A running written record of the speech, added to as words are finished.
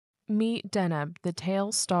Meet Deneb, the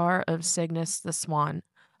tail star of Cygnus the Swan,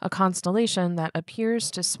 a constellation that appears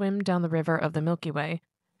to swim down the river of the Milky Way.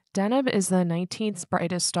 Deneb is the 19th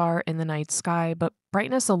brightest star in the night sky, but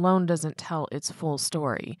brightness alone doesn't tell its full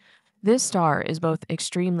story. This star is both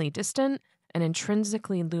extremely distant and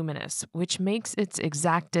intrinsically luminous, which makes its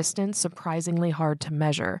exact distance surprisingly hard to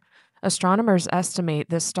measure. Astronomers estimate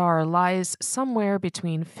this star lies somewhere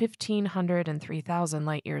between 1,500 and 3,000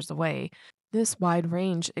 light years away. This wide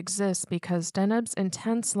range exists because Deneb's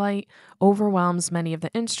intense light overwhelms many of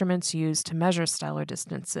the instruments used to measure stellar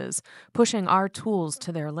distances, pushing our tools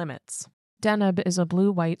to their limits. Deneb is a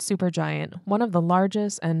blue-white supergiant, one of the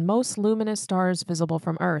largest and most luminous stars visible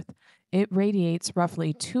from Earth. It radiates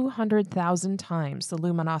roughly 200,000 times the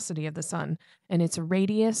luminosity of the Sun, and its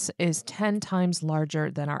radius is 10 times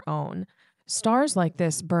larger than our own. Stars like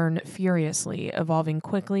this burn furiously, evolving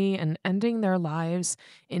quickly and ending their lives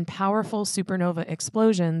in powerful supernova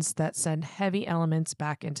explosions that send heavy elements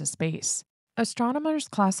back into space. Astronomers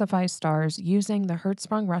classify stars using the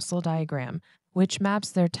Hertzsprung-Russell diagram, which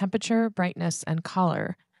maps their temperature, brightness, and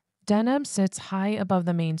color. Deneb sits high above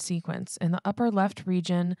the main sequence in the upper left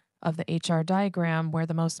region of the HR diagram where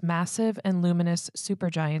the most massive and luminous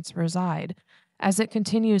supergiants reside. As it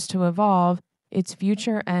continues to evolve, its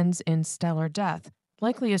future ends in stellar death,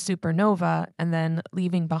 likely a supernova, and then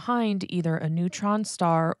leaving behind either a neutron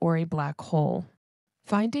star or a black hole.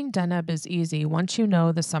 Finding Deneb is easy once you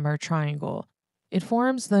know the summer triangle. It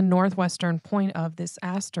forms the northwestern point of this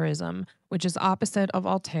asterism, which is opposite of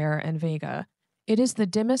Altair and Vega. It is the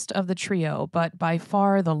dimmest of the trio, but by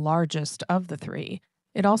far the largest of the three.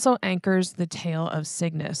 It also anchors the tail of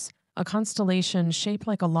Cygnus, a constellation shaped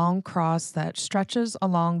like a long cross that stretches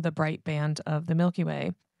along the bright band of the Milky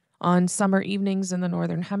Way. On summer evenings in the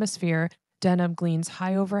northern hemisphere, Deneb gleams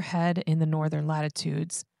high overhead in the northern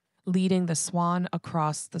latitudes, leading the swan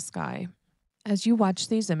across the sky. As you watch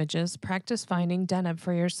these images, practice finding Deneb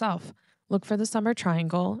for yourself. Look for the summer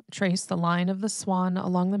triangle, trace the line of the swan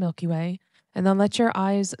along the Milky Way, and then let your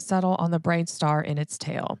eyes settle on the bright star in its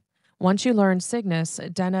tail. Once you learn Cygnus,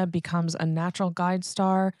 Deneb becomes a natural guide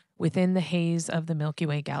star within the haze of the Milky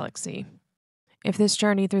Way galaxy. If this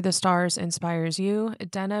journey through the stars inspires you,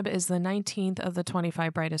 Deneb is the 19th of the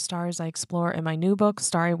 25 brightest stars I explore in my new book,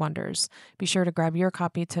 Starry Wonders. Be sure to grab your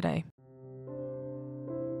copy today.